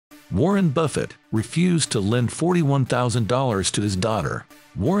Warren Buffett refused to lend $41,000 to his daughter.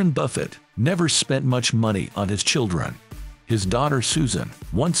 Warren Buffett never spent much money on his children. His daughter Susan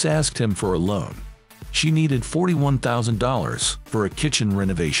once asked him for a loan. She needed $41,000 for a kitchen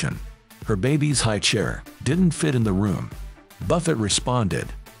renovation. Her baby's high chair didn't fit in the room. Buffett responded,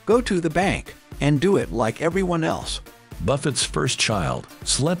 "Go to the bank and do it like everyone else." Buffett's first child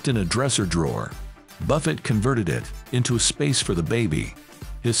slept in a dresser drawer. Buffett converted it into a space for the baby.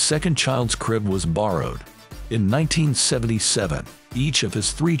 His second child's crib was borrowed. In 1977, each of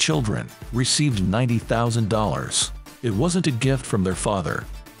his 3 children received $90,000. It wasn't a gift from their father.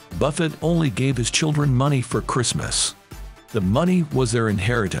 Buffett only gave his children money for Christmas. The money was their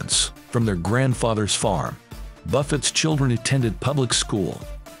inheritance from their grandfather's farm. Buffett's children attended public school.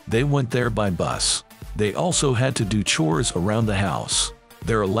 They went there by bus. They also had to do chores around the house.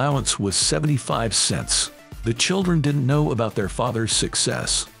 Their allowance was 75 cents. The children didn't know about their father's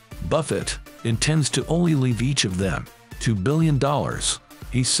success. Buffett intends to only leave each of them $2 billion.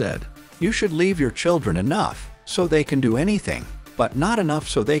 He said, "You should leave your children enough so they can do anything, but not enough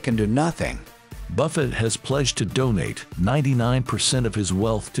so they can do nothing." Buffett has pledged to donate 99% of his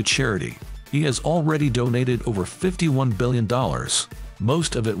wealth to charity. He has already donated over $51 billion.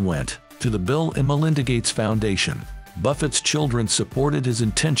 Most of it went to the Bill and Melinda Gates Foundation. Buffett's children supported his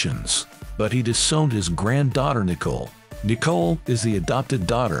intentions, but he disowned his granddaughter Nicole. Nicole is the adopted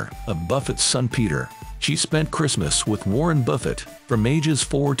daughter of Buffett's son Peter. She spent Christmas with Warren Buffett from ages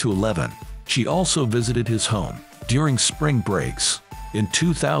 4 to 11. She also visited his home during spring breaks. In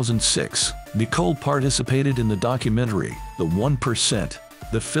 2006, Nicole participated in the documentary, The 1%.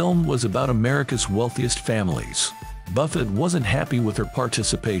 The film was about America's wealthiest families. Buffett wasn't happy with her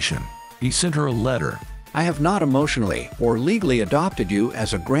participation. He sent her a letter. "I have not emotionally or legally adopted you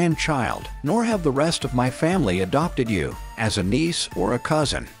as a grandchild, nor have the rest of my family adopted you as a niece or a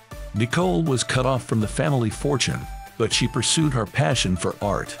cousin." Nicole was cut off from the family fortune, but she pursued her passion for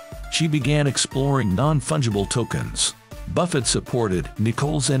art. She began exploring non-fungible tokens. Buffett supported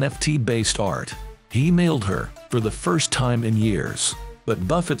Nicole's NFT-based art. He mailed her for the first time in years. But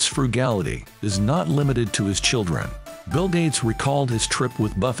Buffett's frugality is not limited to his children. Bill Gates recalled his trip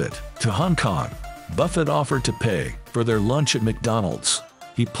with Buffett to Hong Kong. Buffett offered to pay for their lunch at McDonald's.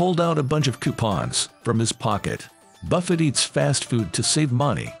 He pulled out a bunch of coupons from his pocket. Buffett eats fast food to save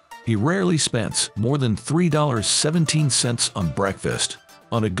money. He rarely spends more than $3.17 on breakfast.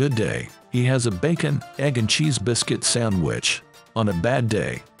 On a good day, he has a bacon, egg and cheese biscuit sandwich. On a bad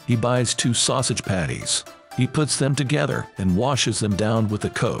day, he buys 2 sausage patties. He puts them together and washes them down with a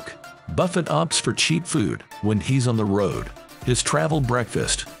Coke. Buffett opts for cheap food when he's on the road. His travel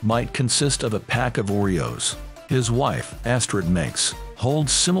breakfast might consist of a pack of Oreos. His wife, Astrid Menks,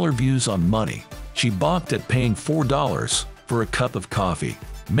 holds similar views on money. She balked at paying $4 for a cup of coffee.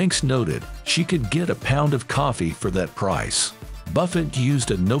 Menks noted she could get a pound of coffee for that price. Buffett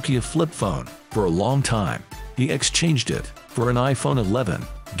used a Nokia flip phone for a long time. He exchanged it for an iPhone 11,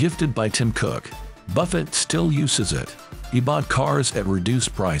 gifted by Tim Cook. Buffett still uses it. He bought cars at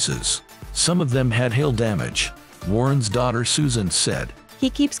reduced prices. Some of them had hail damage. Warren's daughter Susan said, "He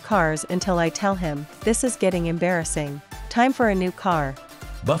keeps cars until I tell him, this is getting embarrassing. Time for a new car."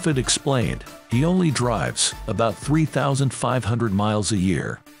 Buffett explained he only drives about 3,500 miles a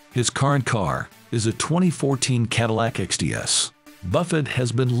year. His current car is a 2014 Cadillac XTS. Buffett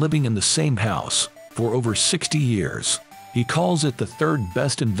has been living in the same house for over 60 years. He calls it the 3rd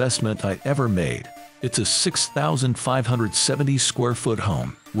best investment I ever made. It's a 6,570 square foot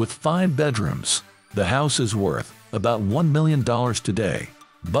home with 5 bedrooms. The house is worth about $1 million today.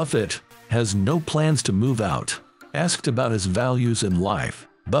 Buffett has no plans to move out. Asked about his values in life,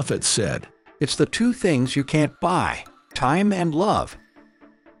 Buffett said, "It's the 2 things you can't buy, time and love."